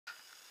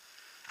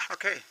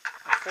Okay,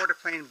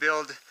 Affordaplane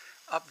build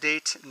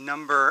update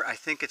number, I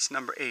think it's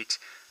number 8.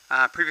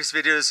 Previous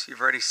videos, you've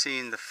already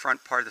seen the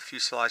front part of the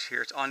fuselage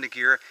here. It's on the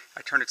gear.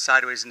 I turned it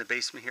sideways in the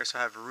basement here, so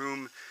I have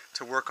room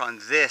to work on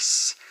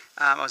this.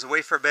 I was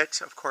away for a bit.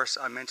 Of course,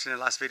 I mentioned in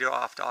the last video,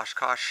 off to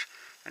Oshkosh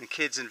and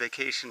kids and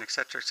vacation,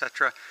 etc.,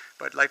 etc.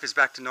 But life is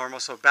back to normal,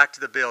 so back to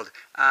the build.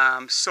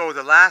 So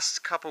the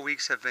last couple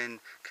weeks have been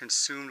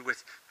consumed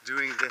with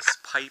doing this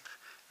pipe,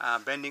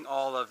 bending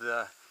all of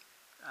the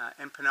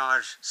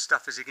empennage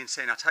stuff, as you can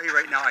see. And I'll tell you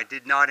right now, I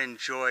did not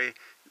enjoy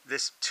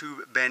this tube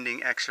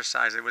bending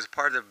exercise. It was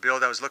part of the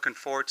build I was looking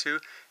forward to,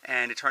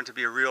 and it turned to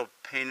be a real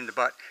pain in the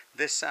butt.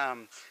 This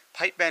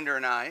pipe bender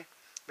and I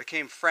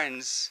became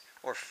friends,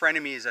 or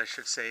frenemies I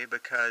should say,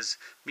 because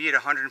me at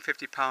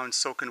 150 pounds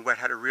soaking wet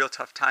had a real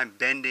tough time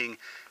bending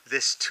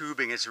this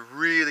tubing. It's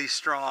really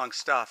strong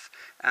stuff.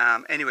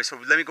 Anyway, so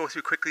let me go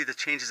through quickly the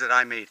changes that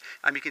I made.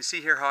 You can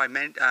see here how I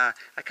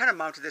kind of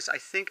mounted this, I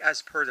think,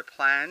 as per the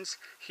plans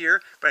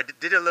here, but I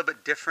did it a little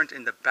bit different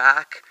in the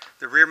back.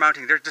 The rear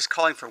mounting, they're just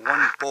calling for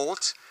one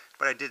bolt,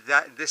 but I did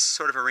this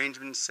sort of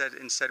arrangement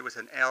instead with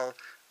an L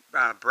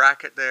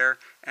bracket there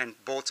and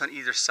bolts on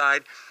either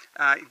side.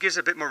 It gives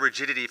a bit more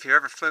rigidity. If you've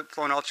ever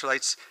flown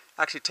ultralights,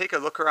 actually take a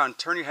look around,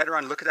 turn your head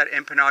around, look at that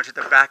empennage at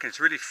the back, and it's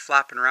really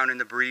flapping around in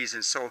the breeze,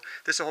 and so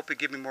this will hopefully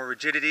give me more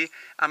rigidity.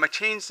 I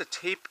changed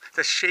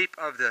the shape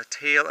of the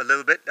tail a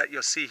little bit, that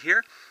you'll see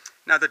here.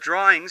 Now the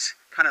drawings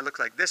kind of look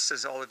like this,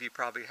 as all of you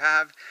probably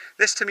have.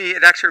 This, to me,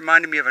 it actually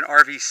reminded me of an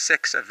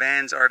RV6, a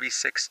Vans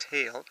RV6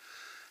 tail.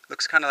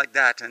 Looks kind of like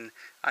that, and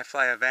I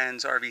fly a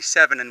Vans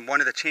RV7, and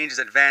one of the changes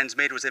that Vans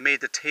made was they made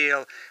the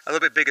tail a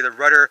little bit bigger. The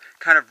rudder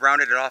kind of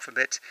rounded it off a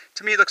bit.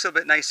 To me, it looks a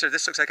little bit nicer.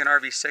 This looks like an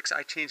RV6.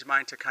 I changed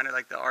mine to kind of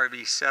like the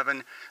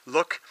RV7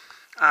 look,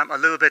 a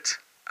little bit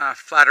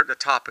flatter at the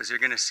top, as you're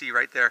going to see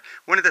right there.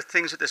 One of the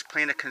things with this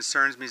plane that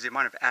concerns me is the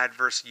amount of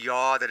adverse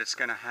yaw that it's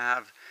going to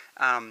have.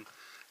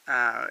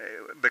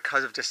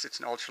 Because of just it's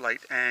an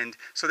ultralight, and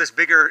so this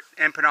bigger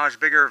empennage,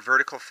 bigger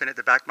vertical fin at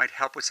the back might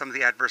help with some of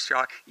the adverse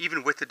yaw,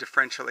 even with the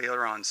differential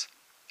ailerons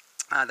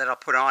that I'll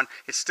put on.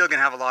 It's still going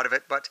to have a lot of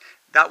it, but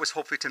that was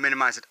hopefully to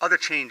minimize it. Other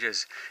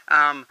changes,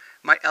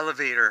 my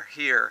elevator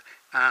here,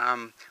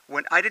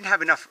 when I didn't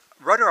have enough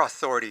rudder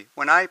authority,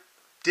 when I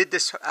did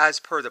this as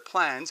per the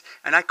plans,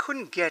 and I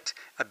couldn't get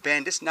a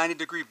bend, this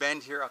 90-degree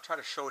bend here, I'll try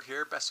to show it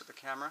here best with the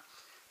camera.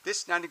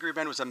 This 90-degree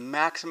bend was a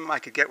maximum I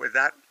could get with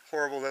that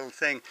horrible little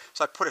thing.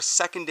 So I put a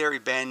secondary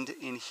bend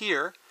in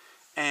here,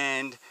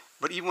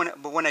 but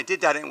when I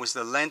did that, and it was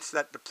the length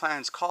that the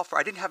plans call for,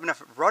 I didn't have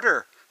enough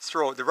rudder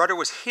throw. The rudder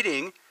was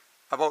hitting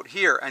about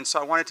here, and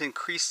so I wanted to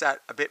increase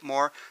that a bit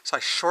more. So I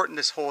shortened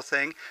this whole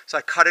thing. So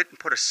I cut it and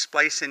put a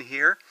splice in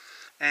here,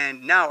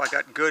 and now I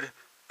got good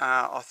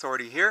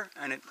authority here,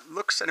 and it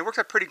works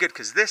out pretty good,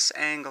 because this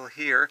angle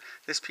here,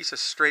 this piece of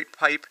straight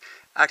pipe,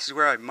 actually is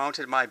where I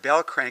mounted my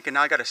bell crank, and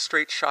now I got a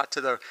straight shot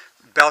to the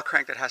bell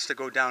crank that has to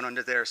go down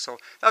under there. So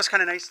that was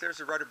kind of nice. There's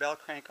the rudder bell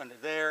crank under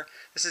there.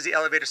 This is the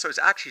elevator, so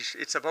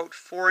it's about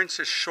 4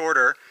 inches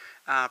shorter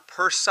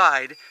per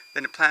side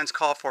than the plans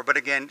call for. But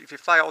again, if you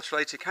fly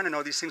ultralights, you kind of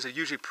know these things are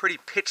usually pretty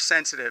pitch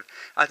sensitive.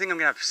 I think I'm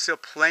going to have still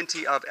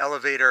plenty of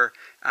elevator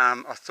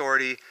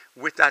authority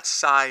with that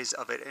size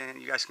of it,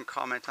 and you guys can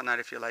comment on that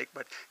if you like,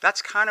 but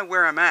that's kind of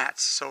where I'm at.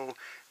 So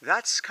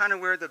that's kind of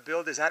where the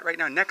build is at right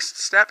now. Next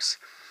steps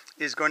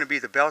is going to be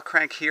the bell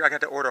crank here. I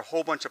got to order a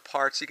whole bunch of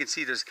parts. You can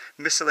see there's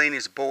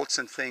miscellaneous bolts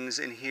and things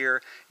in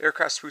here.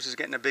 Aircraft spruce is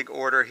getting a big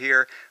order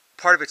here.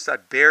 Part of it's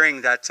that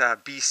bearing, that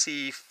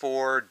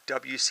BC4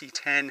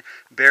 WC10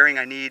 bearing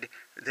I need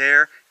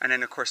there. And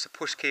then of course the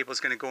push cable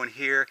is going to go in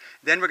here.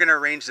 Then we're going to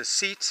arrange the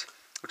seat,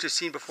 which you've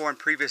seen before in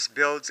previous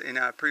builds, in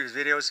previous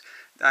videos,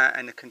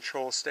 and the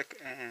control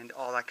stick and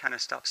all that kind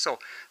of stuff. So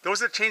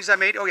those are the changes I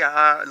made. Oh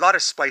yeah, a lot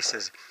of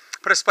splices.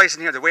 Put a splice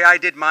in here. The way I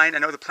did mine, I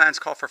know the plans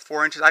call for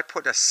 4 inches. I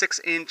put a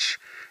 6-inch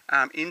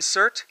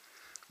insert,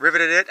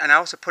 riveted it, and I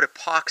also put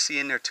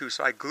epoxy in there too.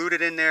 So I glued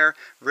it in there,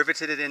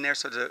 riveted it in there.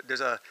 So there's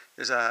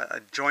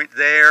a joint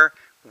there,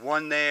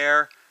 one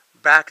there,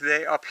 back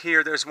there, up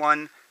here there's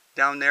one,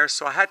 down there.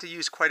 So I had to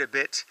use quite a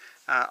bit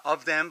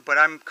of them, but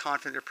I'm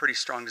confident they're pretty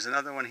strong. There's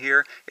another one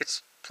here.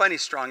 It's plenty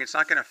strong. It's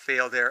not going to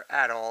fail there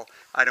at all,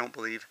 I don't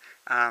believe.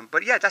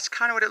 But yeah, that's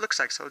kind of what it looks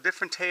like. So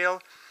different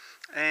tail.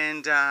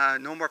 And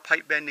no more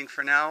pipe bending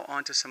for now,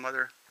 on to some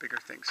other bigger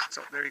things.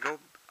 So there you go,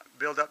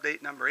 build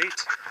update number 8,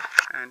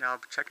 and I'll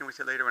check in with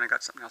you later when I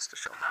got something else to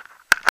show.